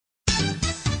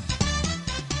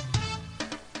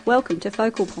Welcome to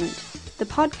Focal Point, the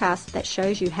podcast that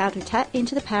shows you how to tap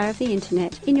into the power of the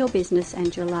internet in your business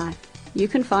and your life. You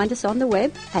can find us on the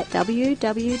web at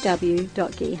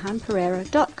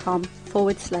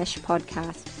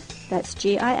www.gihanperera.com/podcast. That's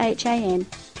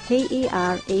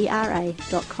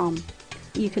GIHANPERERA.com.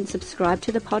 You can subscribe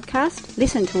to the podcast,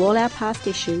 listen to all our past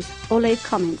issues, or leave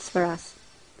comments for us.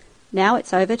 Now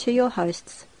it's over to your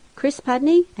hosts, Chris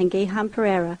Pudney and Gihan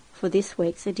Perera, for this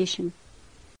week's edition.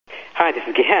 Hi, this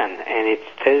is Gihan, and it's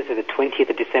Thursday the 20th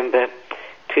of December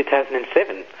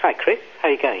 2007. Hi, Chris. How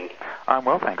are you going? I'm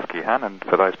well, thanks, Gihan, and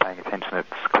for those paying attention,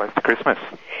 it's close to Christmas.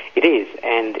 It is,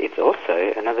 and it's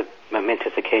also another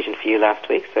momentous occasion for you last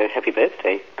week, so happy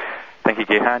birthday. Thank you,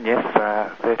 Gihan. Yes,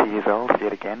 30 years old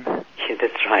yet again. Yeah,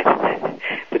 that's right.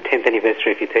 The 10th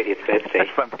anniversary of your 30th birthday.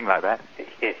 Something like that.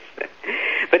 Yes.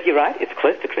 But you're right, it's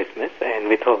close to Christmas, and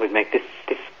we thought we'd make this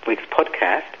week's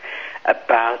podcast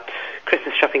about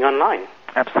Christmas shopping online.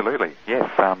 Absolutely, yes.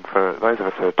 For those of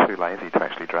us who are too lazy to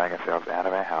actually drag ourselves out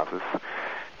of our houses,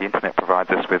 the internet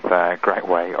provides us with a great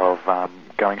way of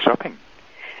going shopping.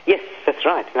 Yes, that's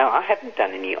right. Now, I haven't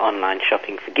done any online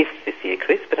shopping for gifts this year,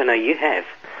 Chris, but I know you have.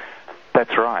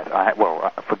 That's right.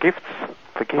 For gifts,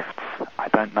 I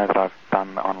don't know that I've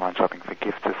done online shopping for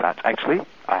gifts as such. Actually,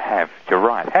 I have. You're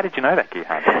right. How did you know that,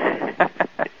 Gihan?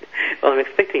 Well, I'm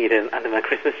expecting you under my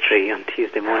Christmas tree on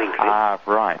Tuesday morning, Chris. Ah,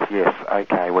 right. Yes.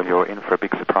 Okay. Well, you're in for a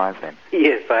big surprise then.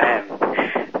 Yes, I am.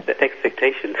 That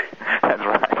expectation. That's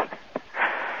right.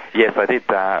 Yes, I did.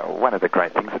 One of the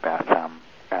great things about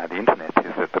the internet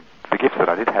is that the gifts that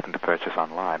I did happen to purchase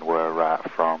online were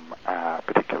from a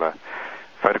particular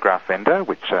photograph vendor,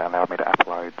 which allowed me to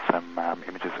upload some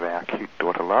images of our cute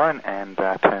daughter Lauren and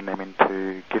turn them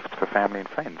into gifts for family and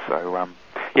friends. So,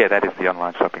 that is the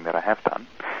online shopping that I have done,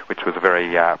 which was a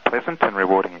very pleasant and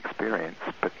rewarding experience.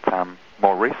 But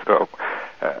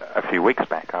a few weeks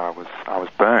back, I was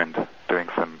burned doing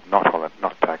some not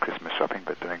Christmas shopping,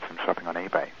 but doing some shopping on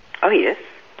eBay. Oh yes.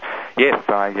 Yes,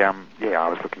 I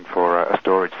was looking for a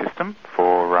storage system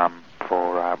for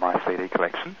my CD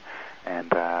collection.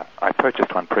 And I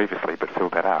purchased one previously but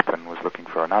filled that up and was looking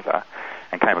for another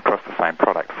and came across the same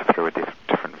product through a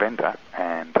different vendor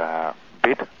and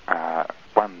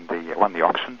won the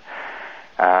auction,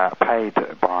 paid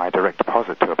by direct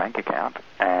deposit to a bank account,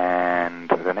 and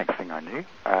the next thing I knew,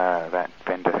 that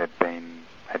vendor had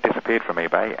disappeared from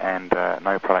eBay and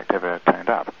no product ever turned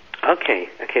up. Okay,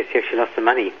 so you actually lost the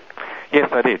money.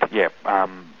 Yes, I did, yeah.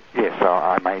 So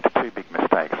I made two big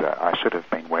mistakes. I should have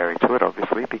been wary to it,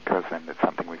 obviously, because, and it's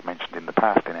something we've mentioned in the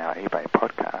past in our eBay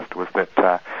podcast, was that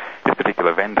this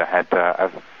particular vendor had a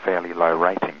fairly low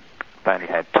rating. They only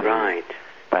had two. Right.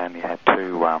 They only had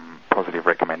two positive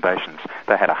recommendations.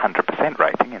 They had a 100%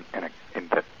 rating, in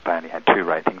that they only had two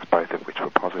ratings, both of which were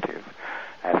positive,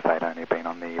 as they'd only been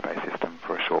on the eBay system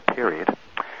for a short period.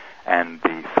 And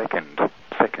the second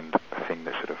thing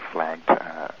that should have flagged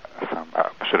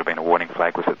should have been a warning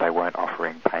flag was that they weren't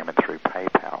offering payment through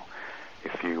PayPal.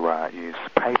 If you use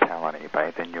PayPal on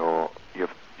eBay, then you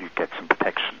get some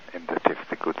protection in that if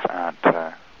the goods aren't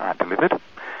delivered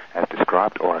as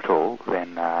described or at all,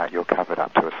 then you're covered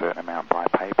up to a certain amount by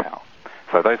PayPal.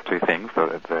 So those two things,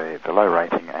 the low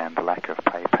rating and the lack of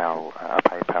PayPal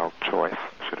choice,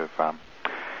 should have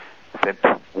sent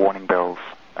warning bells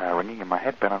ringing in my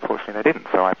head, but unfortunately they didn't.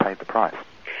 So I paid the price.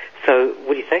 So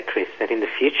would you say, Chris, that in the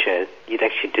future you'd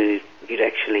actually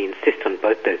insist on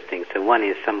both those things? So one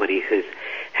is somebody who's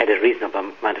had a reasonable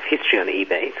amount of history on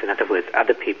eBay. So in other words,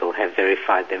 other people have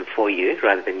verified them for you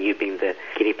rather than you being the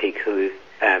guinea pig who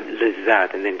loses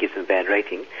out and then gives them a bad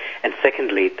rating. And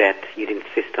secondly, that you'd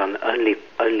insist on only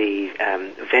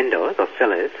vendors or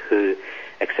sellers who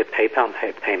accept PayPal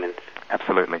payments.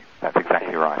 Absolutely, that's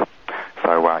exactly right.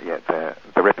 So the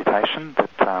reputation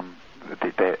that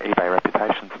the eBay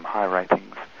reputation, some high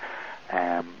ratings,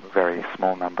 very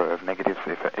small number of negatives,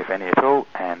 if any at all,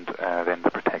 and then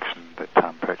the protection that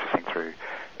purchasing through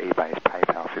eBay's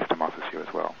PayPal system offers you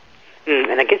as well.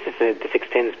 And I guess this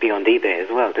extends beyond eBay as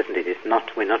well, doesn't it?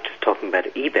 We're not just talking about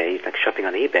eBay, like shopping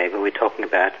on eBay, but we're talking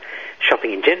about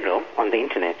shopping in general on the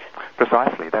internet.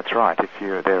 Precisely, that's right.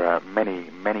 There are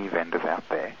many vendors out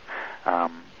there.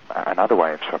 Another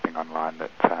way of shopping online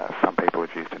that some people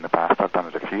have used in the past, I've done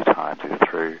it a few times, is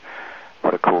through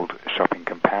what are called shopping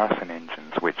comparison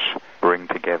engines, which bring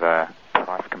together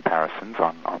price comparisons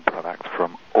on products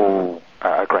from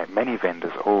a great many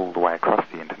vendors all the way across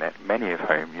the internet, many of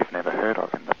whom you've never heard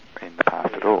of in the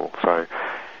past at all. So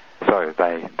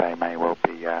they may well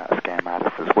be scam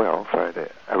artists as well. So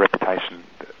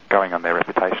going on their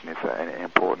reputation is an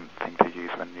important thing to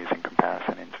use when using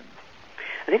comparison engines.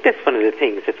 think that's one of the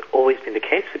things that's always been the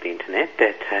case with the internet,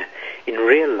 that in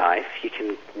real life you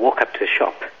can walk up to a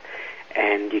shop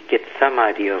and you get some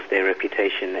idea of their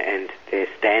reputation and their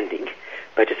standing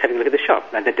by just having a look at the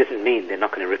shop. Now, that doesn't mean they're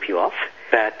not going to rip you off,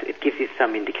 but it gives you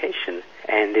some indication.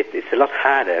 And it's a lot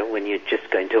harder when you're just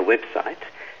going to a website.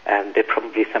 There are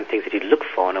probably some things that you look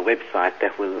for on a website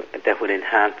that will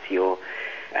enhance your,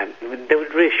 that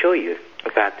would reassure you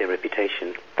about their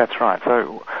reputation. That's right.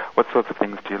 So what sorts of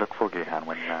things do you look for, Gihan,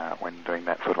 when doing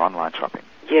that sort of online shopping?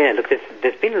 Yeah, look,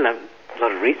 there's been a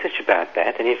lot of research about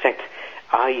that, and in fact,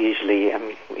 I usually,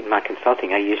 in my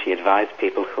consulting, I usually advise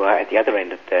people who are at the other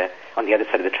end of on the other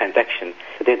side of the transaction.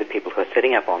 So they're the people who are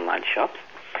setting up online shops.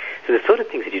 So the sort of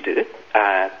things that you do,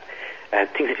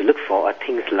 things that you look for are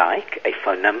things like a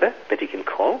phone number that you can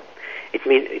call. It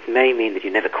may mean that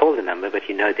you never call the number, but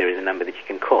you know there is a number that you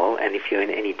can call, and if you're in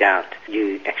any doubt,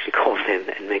 you actually call them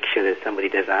and make sure that somebody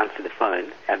does answer the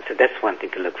phone. So that's one thing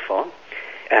to look for.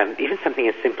 Even something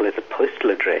as simple as a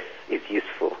postal address is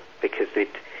useful, because it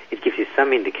gives you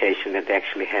some indication that they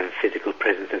actually have a physical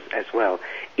presence as well.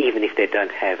 Even if they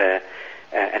don't have an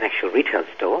actual retail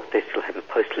store, they still have a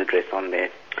postal address on there.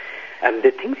 There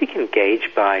are things you can gauge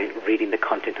by reading the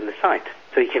content on the site.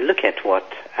 So you can look at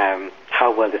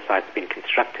how well the site's been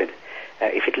constructed.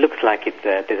 If it looks like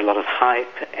there's a lot of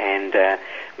hype and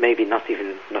maybe not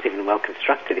even well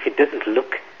constructed, if it doesn't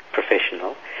look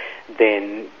professional,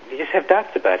 then you just have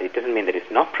doubts about it. It doesn't mean that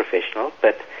it's not professional,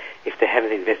 but if they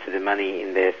haven't invested the money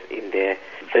in their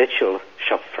virtual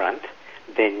shop front,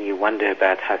 then you wonder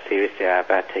about how serious they are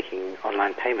about taking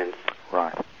online payments.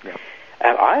 Right. Yeah.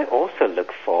 I also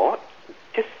look for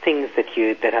just things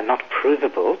that are not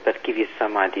provable but give you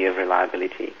some idea of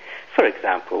reliability. For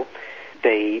example,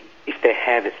 if they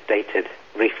have a stated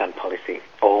refund policy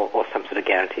or some sort of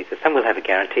guarantee. So some will have a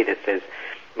guarantee that says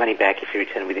money back if you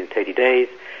return within 30 days.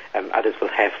 Others will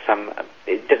have some,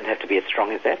 it doesn't have to be as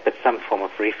strong as that, but some form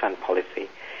of refund policy.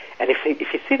 And if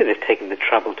you see that they've taken the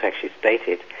trouble to actually state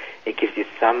it, it gives you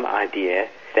some idea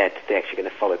that they're actually going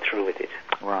to follow through with it.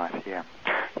 Right, yeah.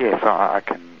 Yeah, so I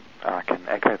can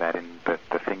echo that in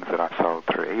the things that I've sold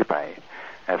through eBay,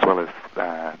 as well as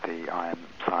the I Am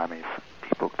Siamese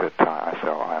ebook that I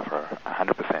sell. I offer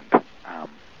 100%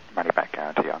 money-back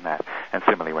guarantee on that. And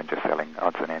similarly, when just selling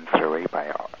odds and ends through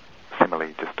eBay,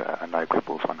 similarly just a no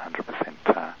quibbles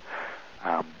 100%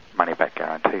 money-back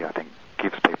guarantee, I think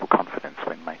gives people confidence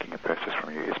when making a purchase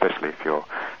from you, especially if you're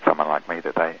someone like me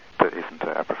that isn't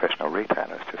a professional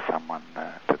retailer. It's just someone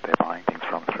that they're buying things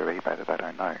from through eBay that they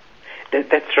don't know.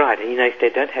 That's right. And if they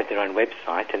don't have their own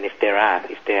website, and if they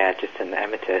are just an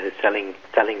amateur who's selling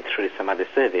through some other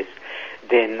service,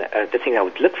 then the thing I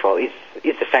would look for is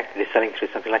the fact that they're selling through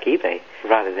something like eBay,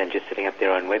 rather than just setting up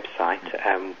their own website,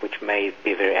 which may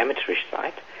be a very amateurish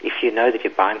site. If you know that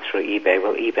you're buying through eBay,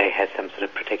 well, eBay has some sort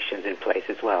of protections in place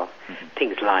as well. Mm-hmm.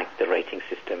 Things like the rating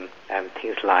system,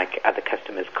 things like other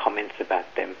customers' comments about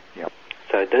them. Yep.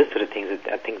 So those sort of things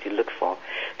are things you look for.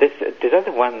 There's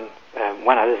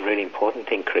one other really important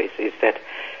thing, Chris, is that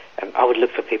I would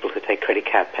look for people who take credit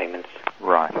card payments.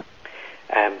 Right.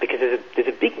 Because there's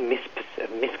a big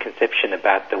misconception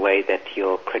about the way that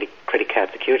your credit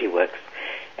card security works.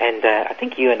 And I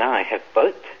think you and I have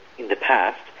both, in the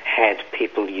past, had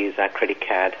people use our credit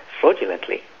card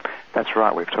fraudulently. That's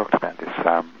right. We've talked about this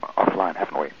offline,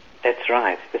 haven't we? That's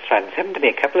right. It's happened to me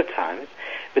a couple of times.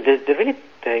 But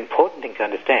the important thing to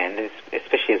understand, is,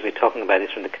 especially as we're talking about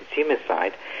this from the consumer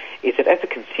side, is that as a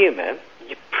consumer,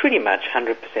 you're pretty much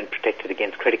 100% protected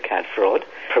against credit card fraud,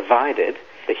 provided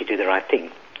that you do the right thing.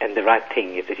 And the right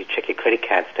thing is that you check your credit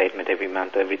card statement every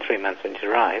month, every 3 months when it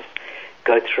arrives,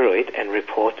 go through it and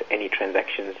report any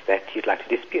transactions that you'd like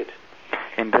to dispute.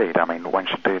 Indeed. I mean, one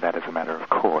should do that as a matter of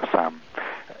course.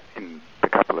 In the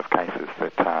couple of cases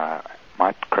that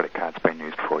my credit card's been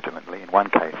used fraudulently, in one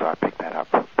case I picked that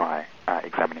up by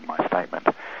examining my statement,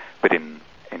 but in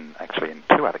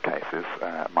two other cases,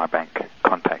 my bank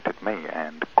contacted me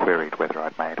and queried whether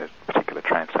I'd made a particular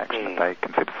transaction that they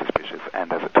considered suspicious,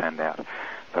 and as it turned out,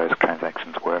 those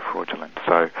transactions were fraudulent.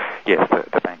 So, yes,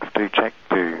 the banks do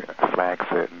flag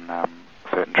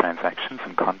certain transactions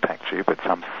and contact you, but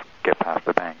some get past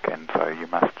the bank, and so you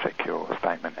must check your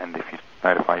statement, and if you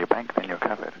notify your bank, then you're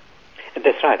covered.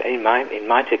 That's right. In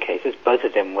my two cases, both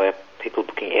of them were people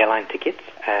booking airline tickets,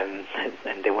 and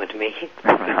they weren't me.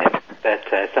 Right. But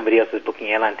somebody else was booking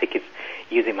airline tickets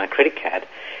using my credit card,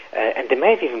 and they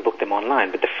may have even booked them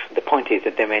online, but the point is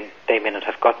that they may not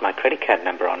have got my credit card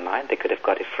number online. They could have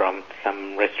got it from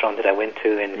some restaurant that I went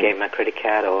to and gave my credit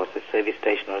card, or a service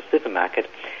station or a supermarket.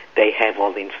 They have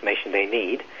all the information they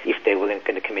need if they were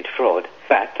going to commit fraud.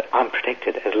 But I'm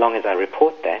protected as long as I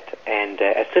report that, and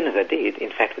as soon as I did, in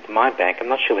fact with my bank, I'm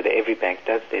not sure whether every bank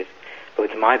does this, but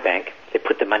with my bank, they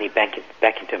put the money back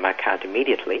into my account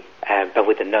immediately, but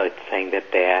with a note saying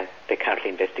that they're currently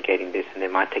investigating this and they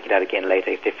might take it out again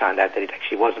later if they found out that it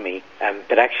actually was me.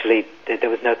 But actually, there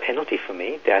was no penalty for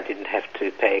me. I didn't have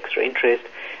to pay extra interest.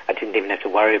 I didn't even have to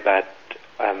worry about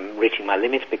reaching my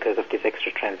limit because of this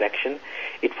extra transaction.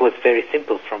 It was very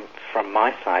simple from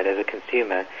my side as a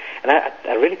consumer. And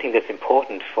I really think that's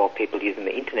important for people using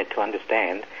the internet to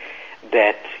understand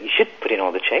that you should put in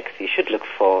all the checks. You should look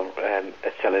for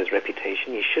a seller's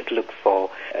reputation. You should look for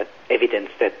evidence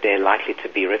that they're likely to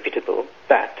be reputable.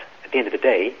 But at the end of the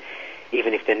day,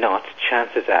 even if they're not,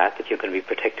 chances are that you're going to be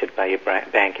protected by your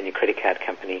bank and your credit card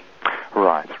company.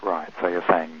 Right. So you're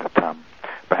saying that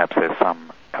perhaps there's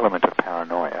some element of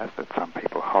paranoia that some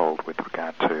people hold with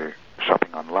regard to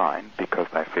shopping online because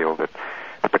they feel that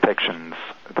the protections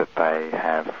that they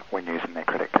have when using their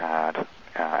credit card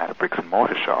at a bricks and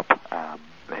mortar shop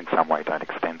in some way don't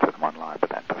extend to them online, but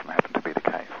that doesn't happen to be the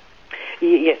case.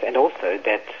 Yes, and also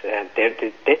that there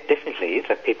definitely is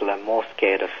that people are more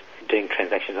scared of doing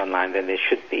transactions online than they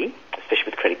should be,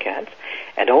 especially with credit cards.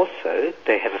 And also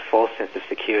they have a false sense of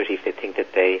security if they think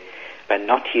that by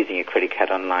not using a credit card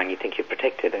online, you think you're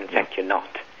protected, and in fact you're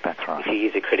not. That's right. If you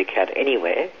use a credit card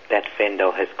anywhere, that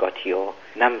vendor has got your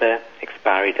number,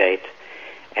 expiry date,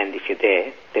 and if you're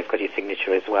there, they've got your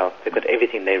signature as well. They've got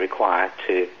everything they require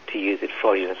to use it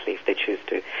fraudulently if they choose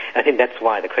to. And I think that's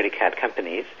why the credit card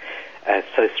companies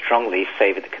so strongly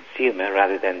favour the consumer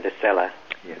rather than the seller.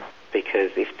 Yes.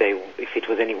 Because if it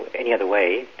was any other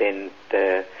way, then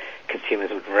the consumers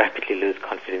would rapidly lose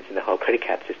confidence in the whole credit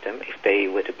card system if they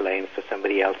were to blame for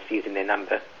somebody else using their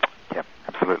number. Yep,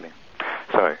 absolutely.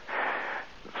 So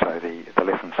the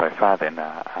lesson so far then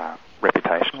are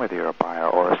reputation, whether you're a buyer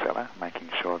or a seller, making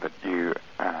sure that you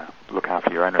look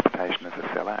after your own reputation as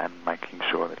a seller, and making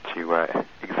sure that you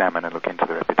examine and look into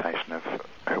the reputation of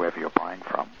whoever you're buying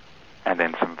from. And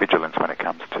then some vigilance when it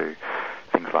comes to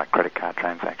things like credit card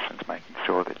transactions, making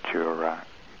sure that you're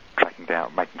tracking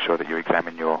down, making sure that you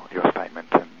examine your statement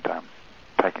and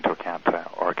take into account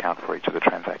for each of the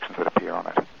transactions that appear on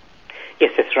it.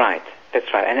 Yes, that's right.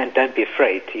 And don't be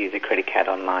afraid to use a credit card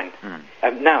online.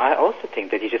 Now, I also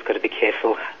think that you just got to be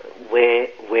careful where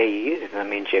you use it, I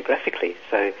mean geographically.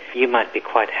 So you might be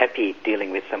quite happy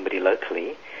dealing with somebody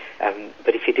locally,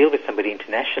 but if you deal with somebody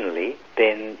internationally,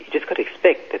 then you just got to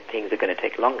expect that things are going to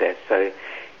take longer. So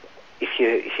if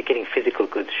you're getting physical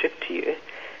goods shipped to you,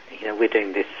 we're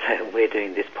doing this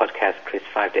podcast, Chris,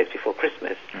 5 days before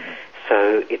Christmas. Mm-hmm.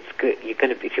 So it's good.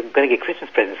 If you're going to get Christmas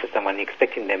presents for someone, you're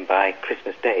expecting them by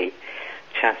Christmas Day,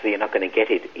 chances are you're not going to get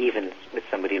it, even with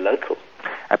somebody local.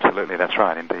 Absolutely, that's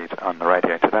right. Indeed, on the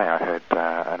radio today, I heard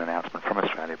an announcement from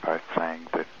Australia Post saying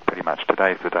that pretty much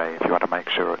today's the day. If you want to make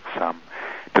sure it's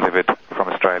delivered from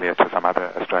Australia to some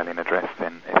other Australian address,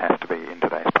 then it has to be in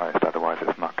today's post. Otherwise,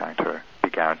 it's not going to be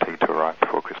guaranteed to arrive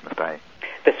before Christmas Day.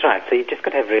 That's right. So you've just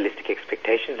got to have realistic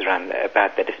expectations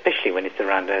about that, especially when it's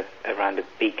around a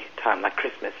big time like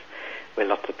Christmas, where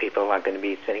lots of people are going to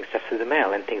be sending stuff through the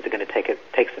mail, and things are going to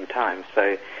take some time.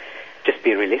 So just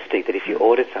be realistic that if you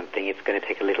order something, it's going to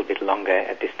take a little bit longer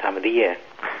at this time of the year.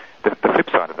 The flip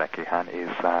side of that, Gihan, is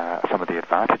some of the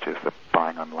advantages that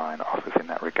buying online offers in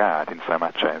that regard, in so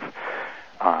much as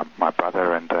my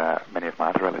brother and many of my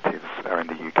other relatives are in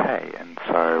the UK, and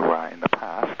so in the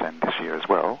past and this year as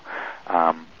well,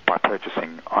 by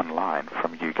purchasing online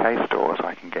from UK stores,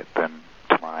 I can get them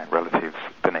to my relatives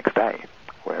the next day.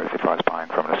 Whereas if I was buying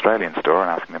from an Australian store and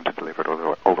asking them to deliver it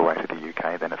all the way to the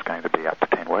UK, then it's going to be up to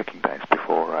 10 working days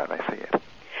before they see it.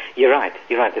 You're right.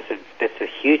 That's a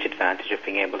huge advantage of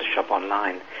being able to shop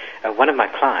online. One of my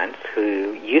clients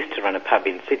who used to run a pub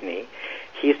in Sydney,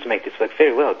 he used to make this work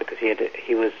very well because his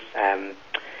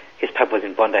pub was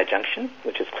in Bondi Junction,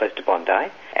 which is close to Bondi,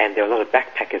 and there were a lot of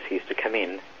backpackers who used to come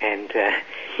in, and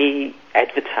he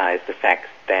advertised the fact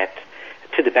that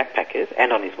to the backpackers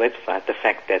and on his website the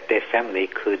fact that their family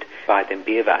could buy them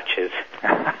beer vouchers.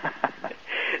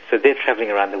 So they're traveling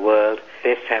around the world,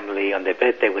 their family on their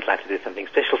birthday would like to do something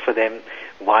special for them.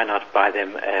 Why not buy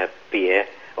them a beer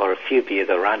or a few beers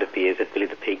or a round of beers at Billy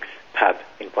the Pig's pub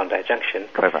in Bondi Junction,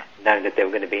 clever, knowing that they were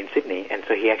going to be in Sydney. And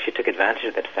so he actually took advantage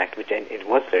of that fact, which it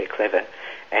was very clever.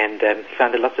 And he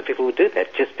found that lots of people would do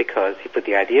that just because he put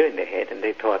the idea in their head and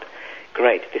they thought,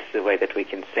 great, this is a way that we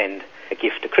can send a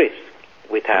gift to Chris.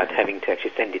 without having to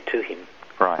actually send it to him.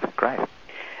 Right, great.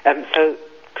 So,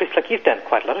 Chris, you've done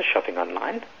quite a lot of shopping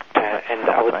online, and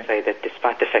I would say that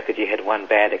despite the fact that you had one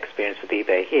bad experience with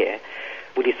eBay here,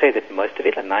 would you say that most of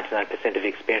it, 99% of the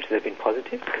experiences have been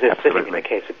positive? Because that's certainly been the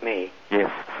case with me.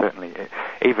 Yes, certainly.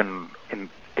 Even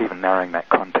narrowing that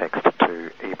context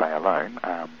to eBay alone,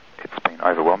 it's been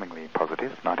overwhelmingly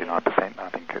positive, 99%. I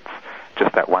think it's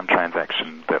just that one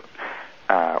transaction that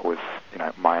was,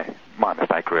 my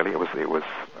mistake really. It was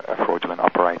a fraudulent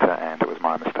operator, and it was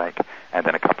my mistake, and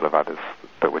then a couple of others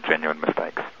that were genuine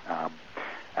mistakes.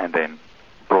 And then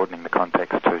broadening the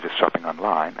context to just shopping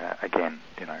online, again,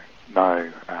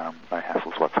 no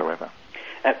hassles whatsoever.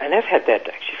 And I've had that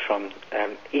actually from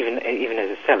even as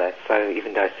a seller. So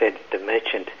even though I said the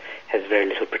merchant has very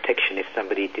little protection if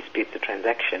somebody disputes a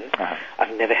transaction,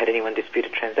 I've never had anyone dispute a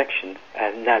transaction.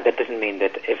 Now, that doesn't mean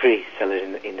that every seller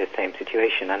is in the same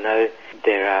situation. I know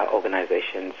there are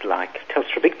organizations like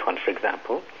Telstra Big Pond, for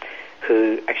example,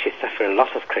 who actually suffer a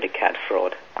lot of credit card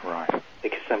fraud. Right.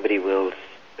 Because somebody will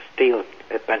steal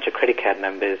a bunch of credit card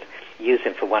numbers, use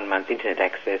them for 1 month's internet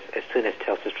access. As soon as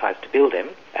Telstra tries to bill them,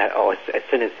 or as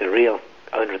soon as the real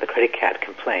owner of the credit card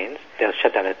complains,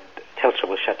 Telstra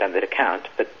will shut down that account,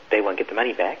 but they won't get the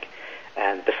money back,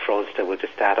 and the fraudster will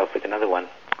just start off with another one.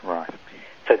 Right.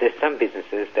 So there's some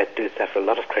businesses that do suffer a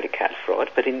lot of credit card fraud,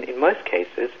 but in most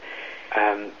cases,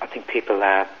 I think people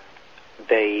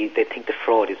they think the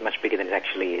fraud is much bigger than it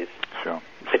actually is. Sure.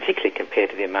 Particularly compared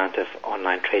to the amount of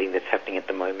online trading that's happening at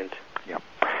the moment. Yeah.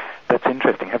 That's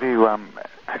interesting. Have you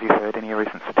heard any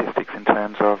recent statistics in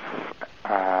terms of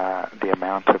the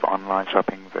amount of online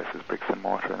shopping versus bricks and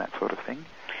mortar and that sort of thing?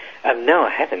 No,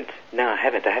 I haven't.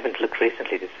 I haven't looked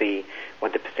recently to see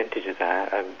what the percentages are.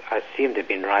 I assume they've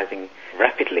been rising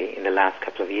rapidly in the last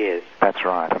couple of years. That's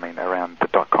right. I mean, around the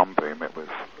 .com boom, it was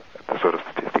the sort of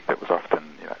statistic that was often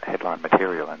headline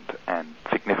material and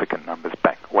significant numbers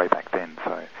way back then.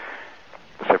 So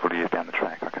several years down the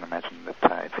track, I can imagine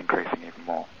that it's increasing even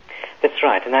more. That's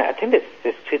right, and I think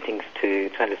there's two things to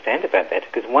understand about that,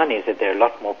 because one is that there are a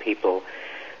lot more people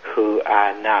who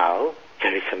are now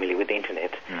very familiar with the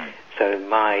internet. So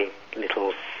my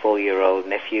little 4-year-old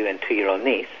nephew and 2-year-old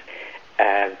niece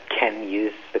can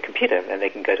use the computer, and they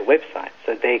can go to websites.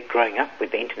 So they're growing up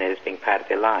with the internet as being part of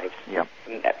their lives. Yep.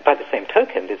 By the same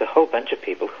token, there's a whole bunch of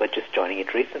people who are just joining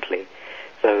it recently.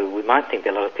 So we might think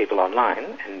there are a lot of people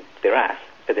online, and there are,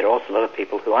 but there are also a lot of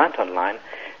people who aren't online,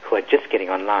 who are just getting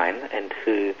online, and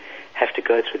who have to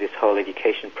go through this whole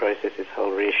education process, this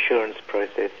whole reassurance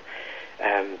process,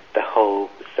 the whole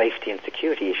safety and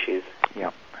security issues.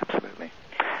 Yeah, absolutely.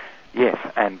 Yes,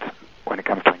 and when it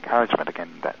comes to encouragement, again,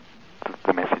 that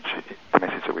the message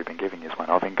that we've been giving is one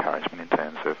of encouragement in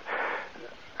terms of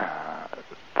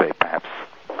the perhaps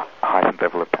heightened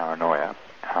level of paranoia,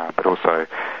 but also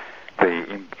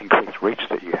the increased reach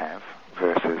that you have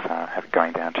versus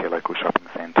going down to your local shopping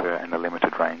centre and the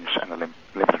limited range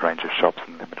of shops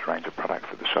and limited range of products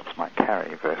that the shops might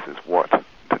carry versus what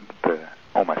the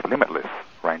almost limitless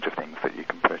range of things that you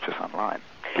can purchase online.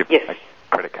 Yes. A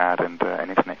credit card and an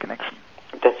internet connection.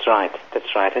 That's right.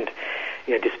 And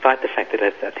despite the fact that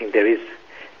I think there is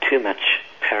too much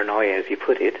paranoia, as you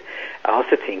put it, I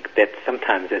also think that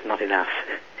sometimes there's not enough.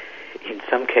 In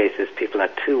some cases, people are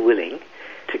too willing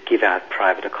to give out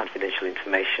private or confidential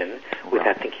information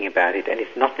without thinking about it, and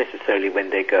it's not necessarily when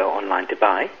they go online to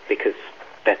buy, because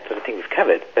that sort of thing we've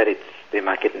covered, but they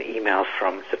might get an email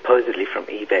supposedly from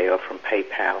eBay or from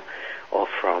PayPal or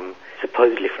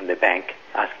supposedly from their bank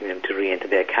asking them to re-enter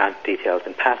their account details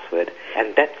and password,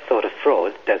 and that sort of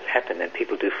fraud does happen, and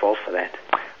people do fall for that.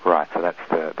 Right, so that's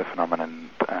the phenomenon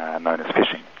known as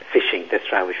phishing. Phishing,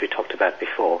 that's right, which we talked about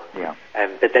before. Yeah.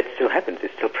 But that still happens.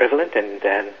 It's still prevalent,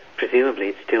 and presumably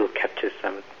it still captures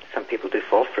some people do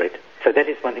fall for it. So that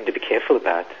is one thing to be careful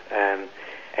about.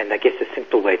 And I guess the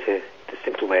simple way,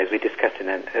 as we discussed in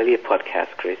an earlier podcast,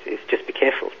 Chris, is just be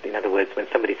careful. In other words, when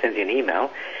somebody sends you an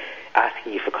email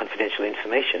asking you for confidential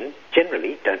information,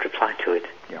 generally don't reply to it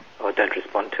or don't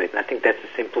respond to it. And I think that's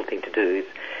a simple thing to do, is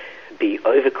be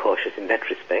overcautious in that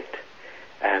respect,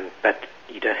 but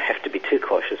you don't have to be too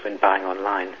cautious when buying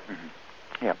online.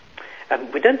 Mm-hmm. Yeah.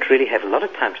 We don't really have a lot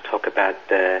of time to talk about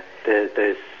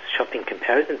those shopping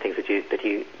comparison things that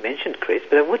you mentioned, Chris,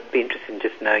 but I would be interested in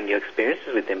just knowing your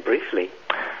experiences with them briefly.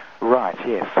 Right,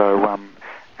 yes. So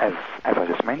as I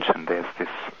just mentioned, there's this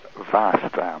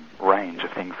vast range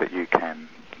of things that you can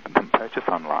purchase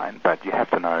online, but you have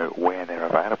to know where they're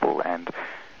available, and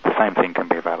the same thing can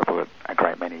be available at a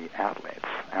great many outlets,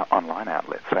 online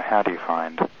outlets. So how do you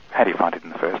find it in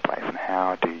the first place, and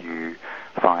how do you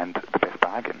find the best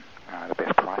bargain, the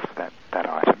best price for that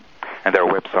item? And there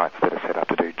are websites that are set up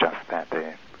to do just that.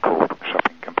 They're called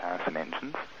shopping comparison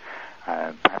engines.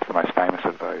 Perhaps the most famous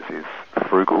of those is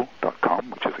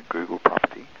Frugal.com, which is a Google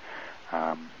property.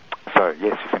 So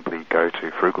yes, you simply go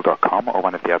to Frugal.com, or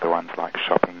one of the other ones like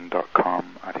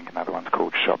Shopping.com. I think another one's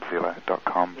called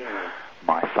Shopzilla.com,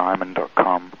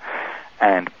 MySimon.com.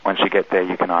 And once you get there,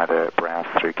 you can either browse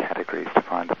through categories to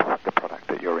find the product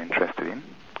that you're interested in,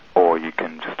 or you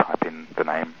can just type in the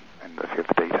name and a few of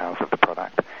the details of the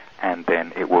product, and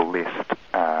then it will list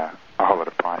a whole lot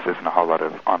of prices and a whole lot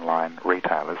of online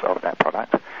retailers of that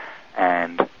product,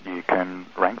 and you can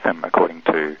rank them according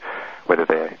to whether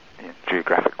they're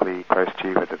geographically close to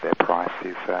you, whether their price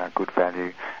is good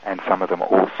value, and some of them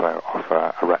also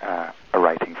offer a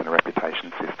ratings and a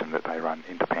reputation system that they run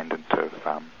independent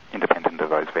of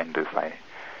those vendors.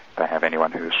 They have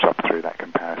anyone who has shopped through that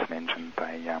comparison engine,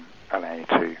 they allow you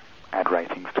to add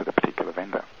ratings to the particular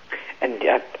vendor. And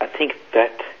I think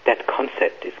that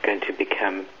concept is going to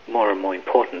become more and more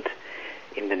important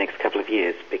in the next couple of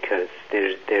years, because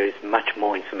there is much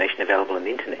more information available on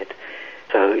the internet.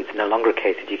 So it's no longer a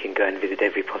case that you can go and visit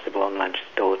every possible online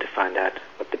store to find out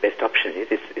what the best option is.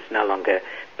 It's no longer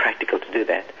practical to do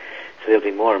that. So there'll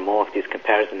be more and more of these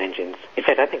comparison engines. In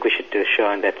fact, I think we should do a show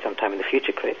on that sometime in the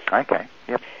future, Chris. Okay,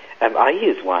 yep. I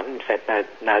use one. In fact,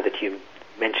 now that you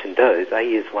mentioned those, I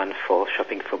use one for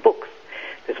shopping for books.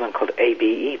 There's one called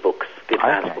ABE Books, the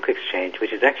Advanced Book Exchange,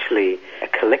 which is actually a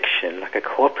collection, like a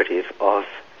cooperative of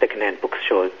second-hand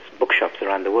bookshops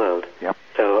around the world. Yep.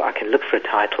 So I can look for a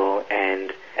title,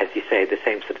 and as you say, the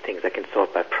same sort of things. I can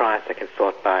sort by price, I can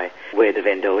sort by where the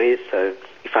vendor is. So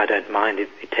if I don't mind it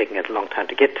taking a long time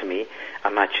to get to me, I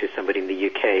might choose somebody in the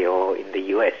UK or in the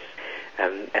US,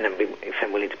 and if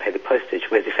I'm willing to pay the postage.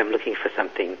 Whereas if I'm looking for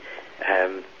something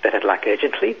that I'd like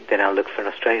urgently, then I'll look for an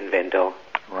Australian vendor.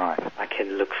 Right. I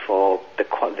can look for the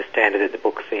standard that the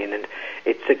book's in, and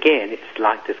it's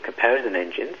like this comparison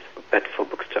engines, but for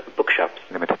bookshops.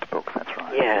 Limited to books, that's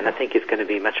right. Yeah, and I think it's going to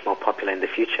be much more popular in the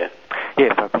future.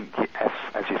 Yes, I think,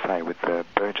 as you say, with the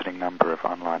burgeoning number of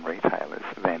online retailers,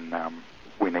 then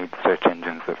we need search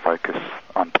engines that focus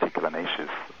on particular niches,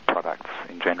 products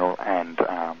in general, and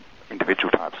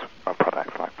individual types of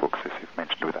products like books, as you've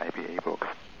mentioned with ABE Books.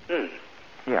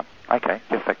 Yeah, okay.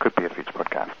 Yes, that could be a future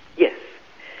podcast. Yes.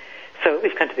 So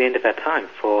we've come to the end of our time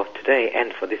for today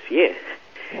and for this year.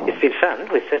 It's been fun.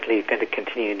 We're certainly going to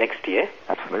continue next year.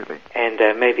 Absolutely. And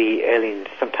maybe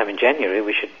sometime in January,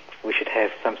 we should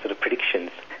have some sort of predictions.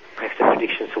 Make some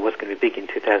predictions for what's going to be big in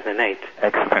 2008.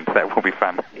 Excellent. That will be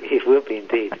fun. It will be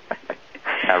indeed.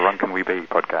 How wrong can we be,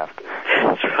 podcast?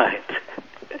 That's right.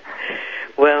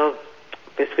 Well,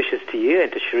 best wishes to you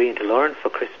and to Cherie and to Lauren for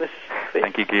Christmas.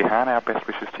 Thank you, Gihan. Our best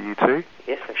wishes to you too.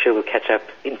 Yes, I'm sure we'll catch up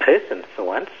in person for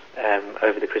once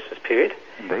over the Christmas period.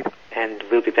 Indeed. And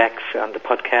we'll be back on the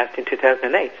podcast in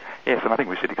 2008. Yes, and I think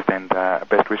we should extend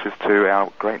best wishes to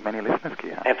our great many listeners,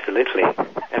 Gihan. Absolutely.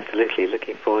 Absolutely.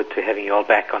 Looking forward to having you all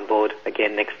back on board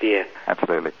again next year.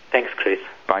 Absolutely. Thanks, Chris.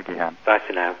 Bye, Gihan. Bye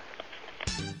for now.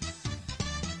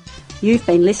 You've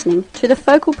been listening to the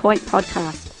Focal Point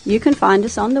podcast. You can find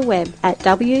us on the web at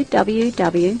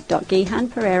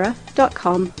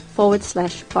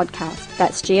www.gihanperera.com/podcast.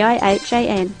 That's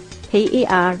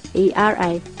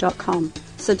GIHANPERERA.com.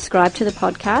 Subscribe to the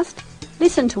podcast,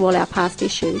 listen to all our past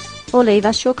issues, or leave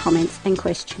us your comments and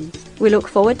questions. We look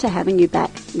forward to having you back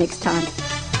next time.